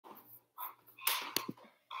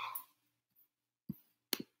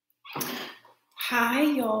Hi,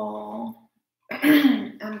 y'all.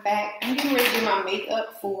 I'm back. I'm getting ready to do my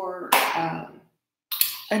makeup for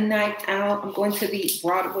a night out. I'm going to the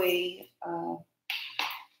Broadway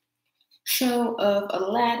show of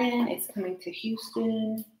Aladdin. It's coming to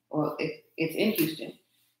Houston. Well, it's in Houston.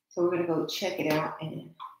 So we're going to go check it out and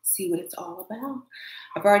see what it's all about.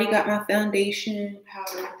 I've already got my foundation,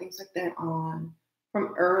 powder, and things like that on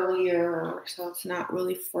from earlier. So it's not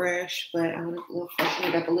really fresh, but I'm going to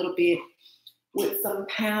freshen it up a little bit with some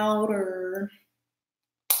powder,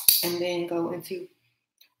 and then go into.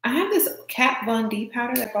 I have this Kat Von D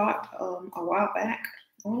powder that I bought a while back.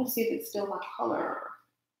 I want to see if it's still my color.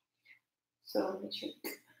 So let me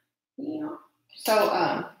check. Yeah.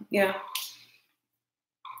 So yeah.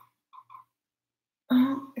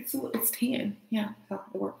 It's tan. Yeah, so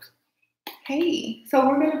it works. Hey, so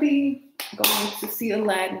we're gonna be going to see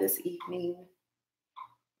Aladdin this evening,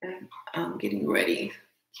 and I'm getting ready.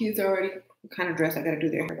 Kids are already kind of dressed. I gotta do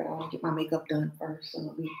their hair, but I want to get my makeup done first. So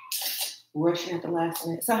I'll be rushing at the last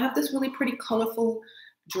minute. So I have this really pretty colorful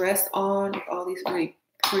dress on with all these really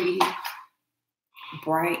pretty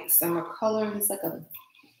bright summer colors. It's like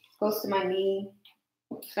goes to my knee.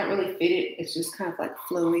 It's not really fitted. It's just kind of like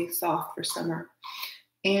flowy, soft for summer.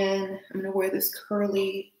 And I'm gonna wear this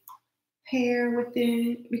curly hair with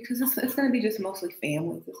it because it's gonna be just mostly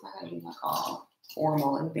families. It's not gonna be like all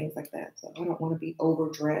formal and things like that. So I don't want to be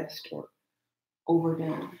overdressed or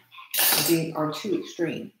overdone or too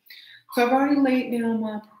extreme. So I've already laid down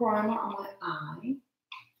my primer on my eye.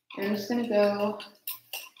 And I'm just gonna go,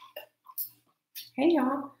 hey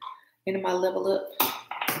y'all, into my Level Up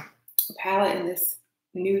palette in this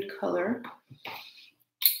nude color.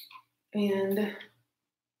 And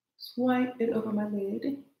swipe it over my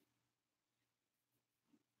lid.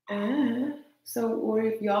 And so what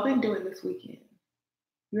have y'all been doing this weekend?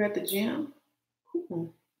 You're at the gym?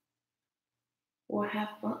 Cool. Well, have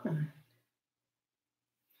fun.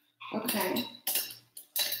 Okay.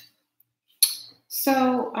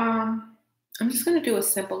 So I'm just gonna do a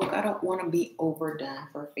simple look. I don't want to be overdone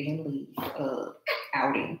for a family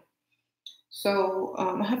outing. So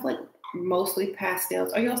I have like mostly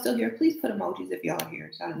pastels. Are y'all still here? Please put emojis if y'all are here,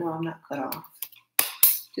 so I know I'm not cut off.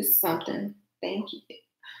 Just something. Thank you.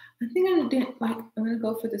 I think I'm gonna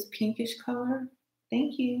go for this pinkish color.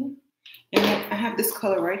 Thank you. And I have this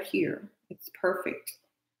color right here. It's perfect.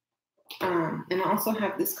 And I also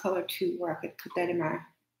have this color too, where I could put that in my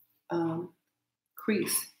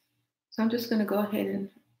crease. So I'm just gonna go ahead and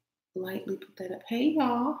lightly put that up. Hey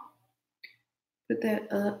y'all, put that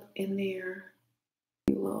up in there.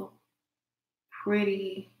 A little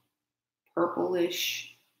pretty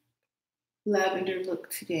purplish lavender look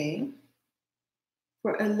today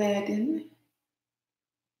for Aladdin.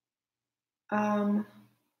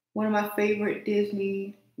 One of my favorite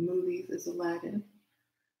Disney movies is Aladdin.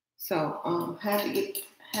 So had to get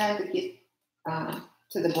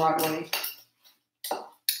to the Broadway.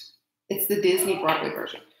 It's the Disney Broadway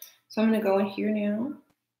version. So I'm gonna go in here now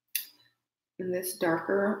in this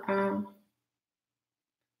darker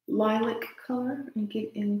lilac color and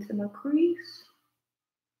get into my crease.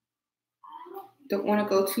 Don't want to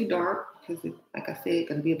go too dark because, like I said,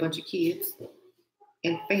 gonna be a bunch of kids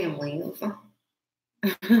and families.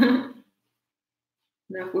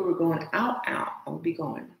 Now, if we were going out, I would be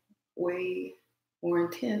going way more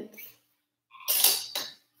intense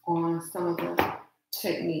on some of the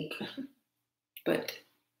technique, but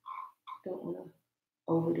don't want to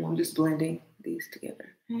overdo. I'm just blending these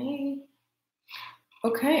together. Hey,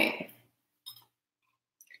 okay.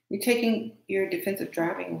 You're taking your defensive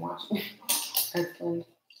driving and watching. That's funny.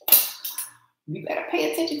 You better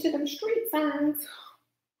pay attention to them street signs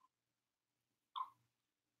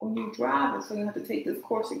when you're driving, so you have to take this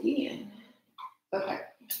course again. Okay.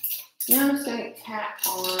 Now I'm just going to tap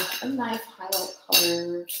on a nice highlight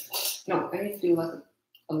color. No, I need to do like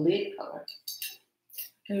a lid color.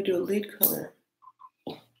 I'm going to do a lid color.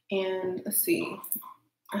 And let's see.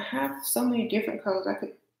 I have so many different colors. I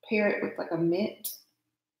could pair it with like a mint.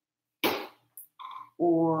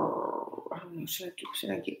 Or, I don't know, should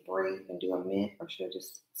I get brave and do a mint, or should I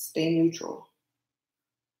just stay neutral?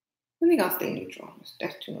 I think I'll stay neutral.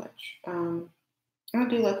 That's too much. I'll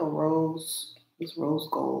do like a rose, this rose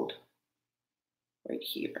gold right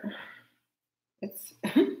here. It's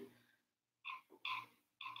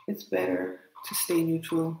it's better to stay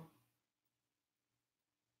neutral.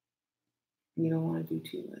 You don't want to do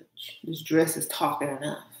too much. This dress is talking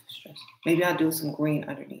enough. Maybe I'll do some green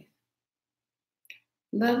underneath.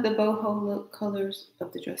 Love the boho look colors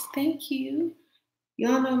of the dress. Thank you.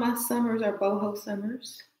 Y'all know my summers are boho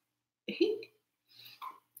summers.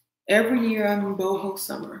 Every year I'm in boho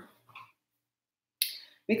summer.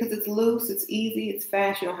 because it's loose, it's easy, it's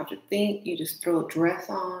fast. You don't have to think. You just throw a dress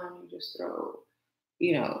on. You just throw,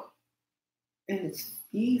 you know, and it's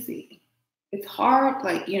easy. It's hard,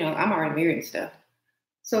 like, I'm already married and stuff.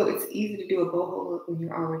 So it's easy to do a boho look when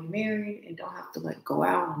you're already married and don't have to like go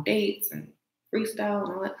out on dates and freestyle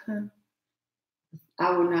and all that kind.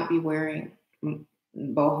 I would not be wearing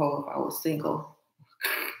boho if I was single.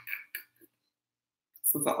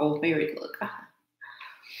 This is an old married look.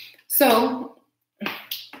 So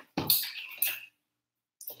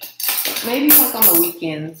maybe like on the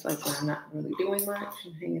weekends, like when I'm not really doing much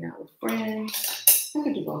and hanging out with friends, I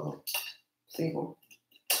could do boho single.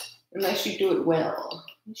 Unless you do it well.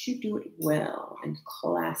 Unless you do it well and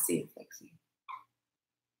classy and sexy.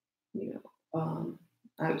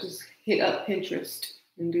 I just hit up Pinterest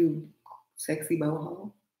and do sexy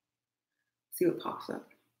boho. See what pops up.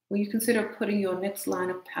 Will you consider putting your next line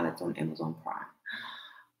of palettes on Amazon Prime?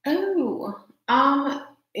 Oh, I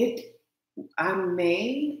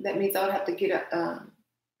may. That means I would have to get a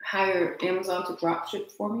hire Amazon to drop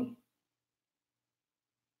ship for me,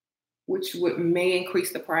 which may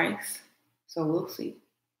increase the price. So we'll see.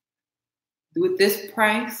 With this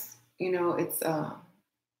price, it's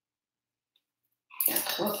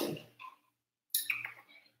we'll see.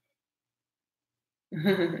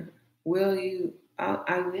 Will you?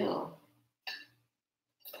 I will.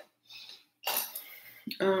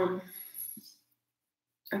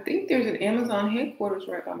 I think there's an Amazon headquarters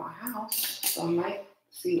right by my house, so I might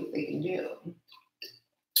see what they can do.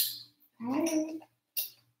 Okay.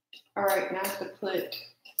 All right, now I have to put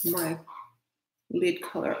my lid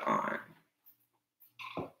color on.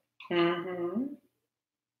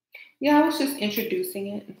 Yeah, I was just introducing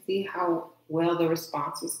it and see how well the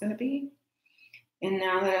response was going to be. And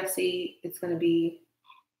now that I see it's going to be,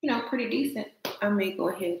 pretty decent, I may go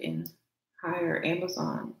ahead and hire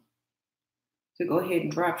Amazon to go ahead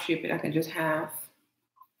and drop ship it. I can just have,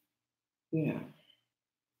 I'm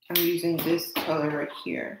using this color right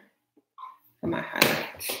here for my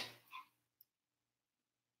highlight.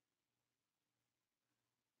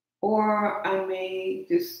 Or I may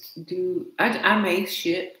just I may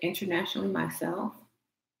ship internationally myself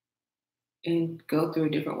and go through a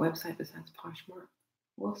different website besides Poshmark.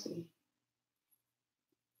 We'll see.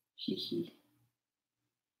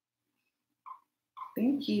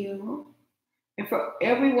 Thank you. And for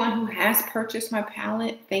everyone who has purchased my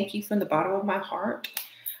palette, thank you from the bottom of my heart.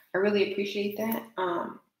 I really appreciate that.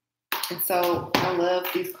 And so I love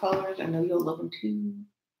these colors. I know you'll love them too.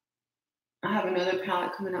 I have another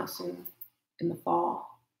palette coming out soon in the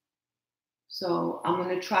fall. So I'm going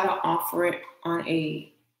to try to offer it on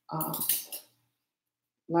a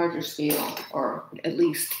larger scale, or at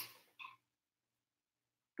least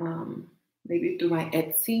maybe through my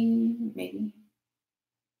Etsy, maybe.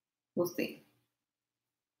 We'll see.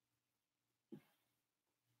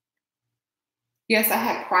 Yes, I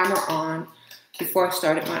had primer on before I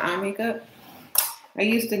started my eye makeup. I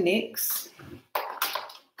used the NYX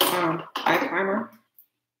eye primer.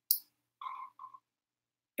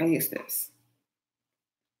 I use this.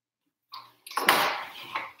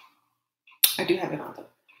 I do have it on though.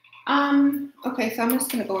 Okay, so I'm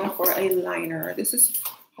just gonna go in for a liner.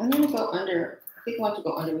 I'm gonna go under. I think I want to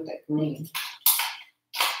go under with that green.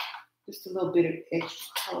 Just a little bit of extra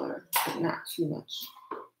color, but not too much.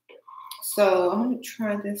 So I'm gonna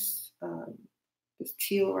try this this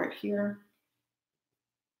teal right here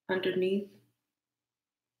underneath,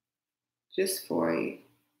 just for a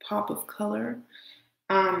pop of color.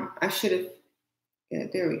 I should have. Yeah,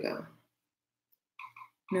 there we go.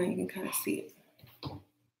 Now you can kind of see it.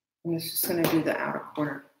 I'm just gonna do the outer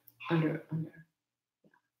corner under.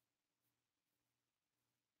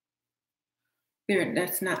 There,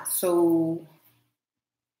 that's not so.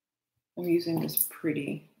 I'm using this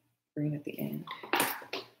pretty green at the end.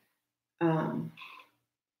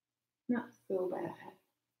 Not so bad.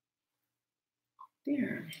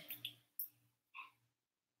 There.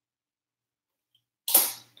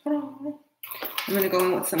 I'm gonna go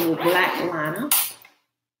in with some little black liner.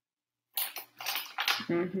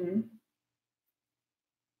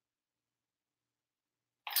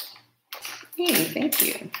 Hey, thank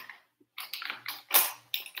you.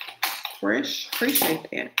 Fresh, appreciate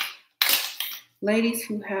that. Ladies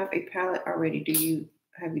who have a palette already,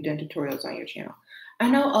 have you done tutorials on your channel? I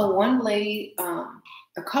know one lady,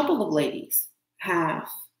 a couple of ladies have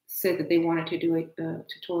said that they wanted to do a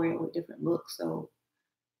tutorial with different looks. So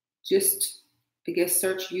just, I guess,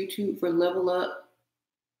 search YouTube for Level Up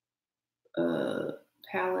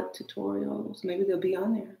palette tutorials. Maybe they'll be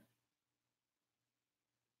on there.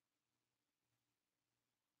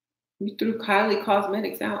 You threw Kylie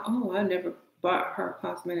Cosmetics out. Oh, I never bought her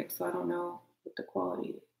cosmetics, so I don't know what the quality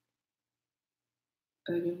is.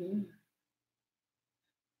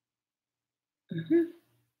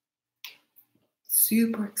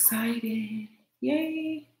 Super excited.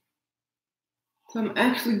 Yay. So I'm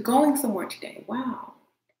actually going somewhere today. Wow.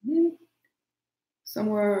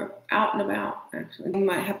 Somewhere out and about, actually. We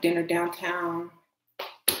might have dinner downtown,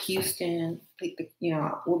 Houston. Take the,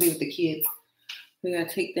 we'll be with the kids. We gotta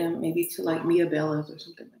take them maybe to like Mia Bella's or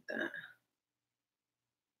something like that.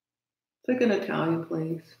 It's like an Italian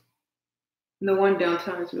place. And the one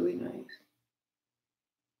downtown is really nice.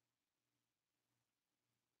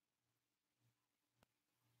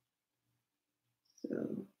 So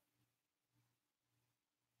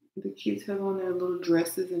the kids have on their little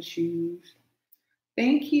dresses and shoes.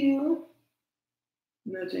 Thank you.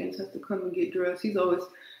 Now James has to come and get dressed.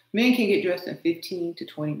 Men can get dressed in 15 to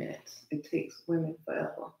 20 minutes. It takes women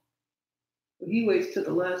forever. But he waits till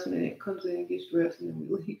the last minute, comes in, gets dressed, and then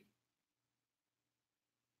we leave.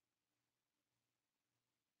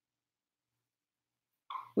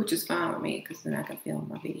 Which is fine with me, because then I can film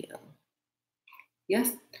my video.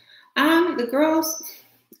 Yes. The girls,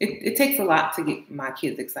 it takes a lot to get my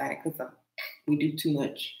kids excited, because we do too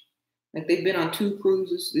much. Like, they've been on 2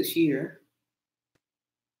 cruises this year.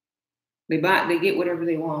 They get whatever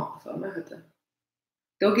they want. So I'm gonna have to.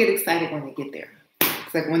 They'll get excited when they get there.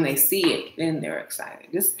 It's like when they see it, then they're excited.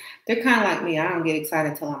 They're kind of like me. I don't get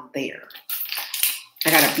excited until I'm there.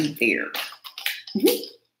 I gotta be there.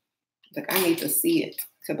 Like, I need to see it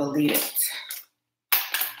to believe it.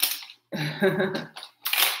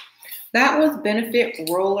 That was Benefit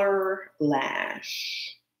Roller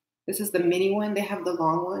Lash. This is the mini one. They have the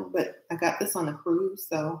long one, but I got this on the cruise,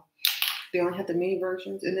 so they only have the mini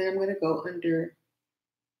versions. And then I'm gonna go under.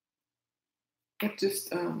 It's just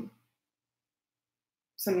some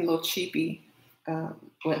little cheapy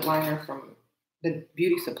wet liner from the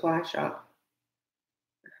beauty supply shop.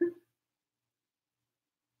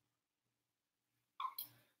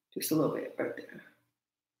 Just a little bit right there.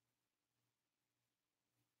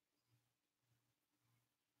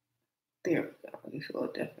 There we go. Just a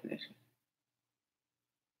little definition.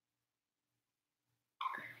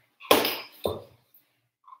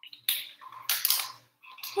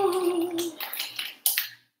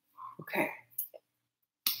 Okay.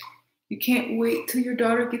 You can't wait till your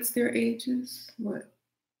daughter gets their ages. What?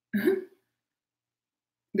 They're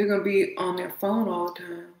going to be on their phone all the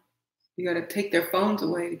time. You got to take their phones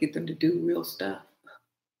away to get them to do real stuff.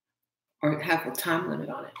 Or have a time limit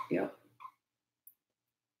on it. Yep.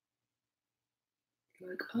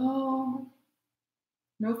 Like, oh,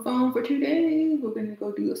 no phone for 2 days. We're going to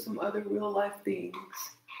go do some other real life things.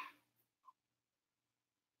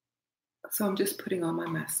 So I'm just putting on my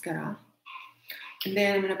mascara. And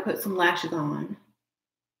then I'm going to put some lashes on.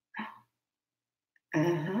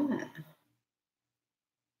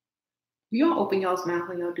 Do y'all open y'all's mouth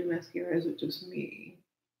when y'all do mascara? Is it just me?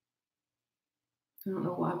 I don't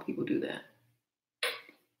know why people do that.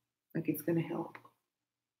 Like, it's going to help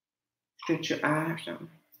stretch your eye or something.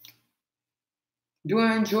 Do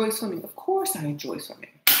I enjoy swimming? Of course I enjoy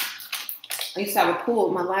swimming. I used to have a pool.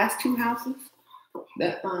 My last 2 houses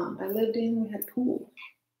that I lived in, we had a pool.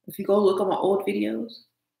 If you go look at my old videos,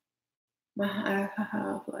 I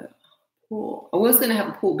have like a pool. I was gonna have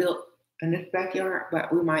a pool built in this backyard,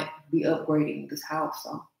 but we might be upgrading this house,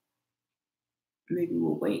 so maybe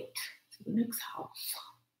we'll wait to the next house.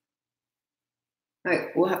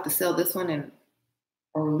 Like, we'll have to sell this one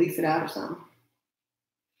or release it out or something.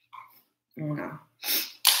 I don't know.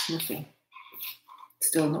 We'll see.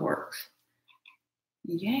 Still in the works.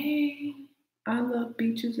 Yay. I love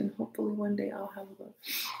beaches, and hopefully one day I'll have a.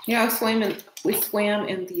 Yeah, we swam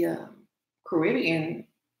in the Caribbean,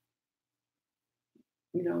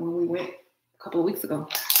 when we went a couple of weeks ago.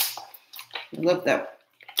 I love that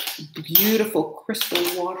beautiful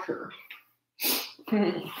crystal water.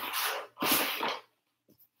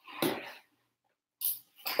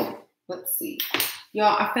 Let's see.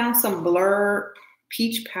 Y'all, I found some Blur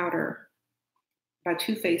peach powder by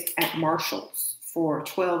Too Faced at Marshall's for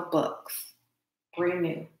 $12. Brand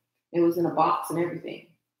new. It was in a box and everything.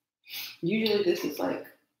 Usually this is like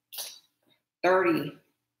 $30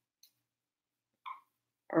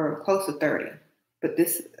 or close to $30. But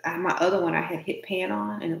my other one I had hit pan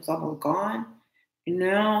on and it was almost gone. And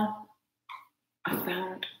now I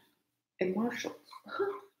found in Marshall's.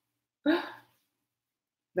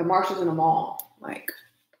 The Marshalls in the mall, like,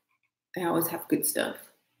 they always have good stuff.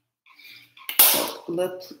 So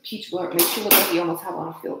let's peach blur. Makes you look like you almost have on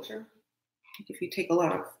a filter. If you take a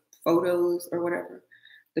lot of photos or whatever,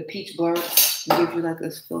 the peach blur gives you like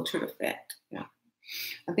this filtered effect. Yeah.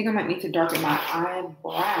 I think I might need to darken my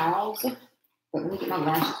eyebrows. But let me get my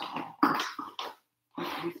lashes on.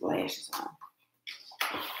 These lashes on.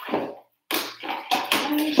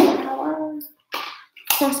 Lash power.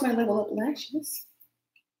 Of course, my level up lashes.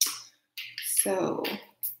 So,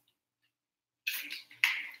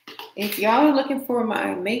 if y'all are looking for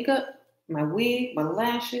my makeup, my wig, my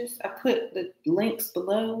lashes, I put the links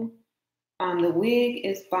below. The wig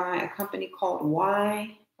is by a company called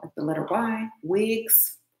Y, like the letter Y,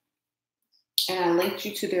 Wigs. And I linked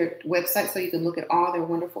you to their website so you can look at all their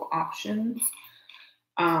wonderful options.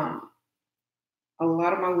 A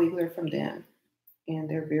lot of my wigs are from them, and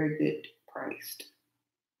they're very good priced.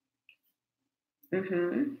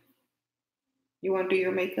 You want to do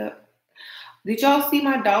your makeup? Did y'all see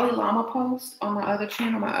my Dalai Lama post on my other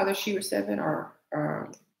channel, my other Shira 7, or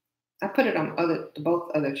I put it on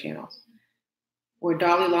both other channels, where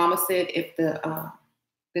Dalai Lama said if the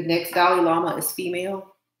next Dalai Lama is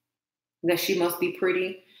female, that she must be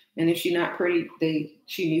pretty, and if she's not pretty,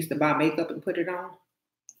 she needs to buy makeup and put it on.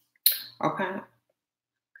 Okay.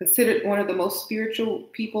 Considered one of the most spiritual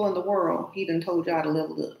people in the world. He done told y'all to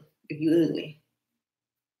level up if you ugly.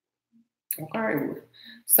 Okay.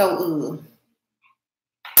 So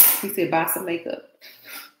he said buy some makeup.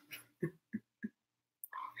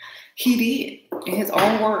 He did, in his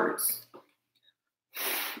own words.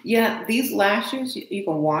 Yeah, these lashes, you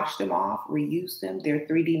can wash them off, reuse them. They're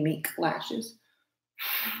 3D mink lashes.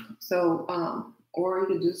 So, or you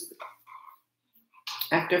can just,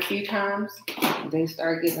 after a few times, they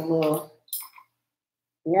start getting a little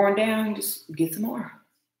worn down, just get some more.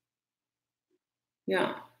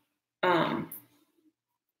 Yeah.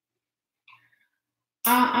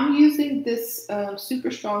 I'm using this Super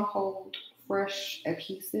Stronghold Fresh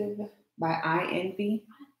Adhesive by iEnvy.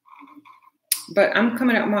 But I'm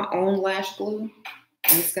coming out with my own lash glue,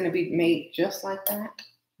 and it's going to be made just like that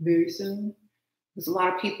very soon. Because a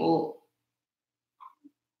lot of people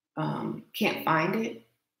can't find it,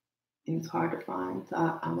 and it's hard to find. So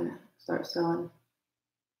I'm going to start selling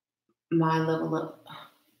my level up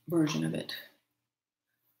version of it.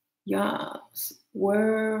 Yes.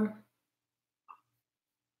 Why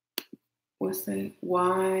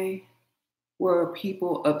were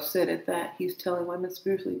people upset at that? He's telling women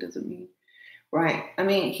spiritually doesn't mean. Right. I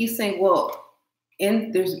mean, he's saying, well,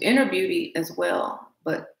 there's inner beauty as well,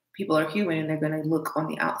 but people are human and they're going to look on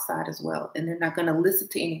the outside as well. And they're not going to listen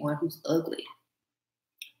to anyone who's ugly.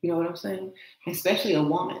 You know what I'm saying? Especially a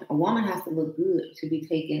woman. A woman has to look good to be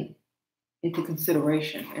taken into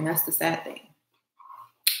consideration. And that's the sad thing.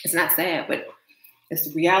 It's not sad, but it's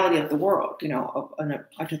the reality of the world. You know, an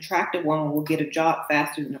attractive woman will get a job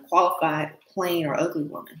faster than a qualified, plain, or ugly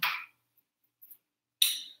woman.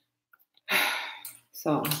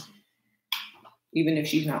 So, even if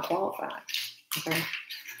she's not qualified, okay.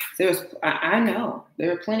 I know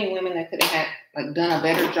there are plenty of women that could have done a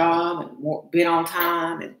better job and been on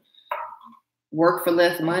time and worked for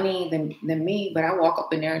less money than me. But I walk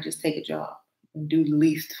up in there and just take a job and do the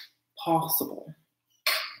least possible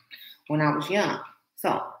when I was young.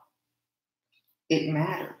 So it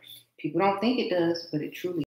matters. People don't think it does, but it truly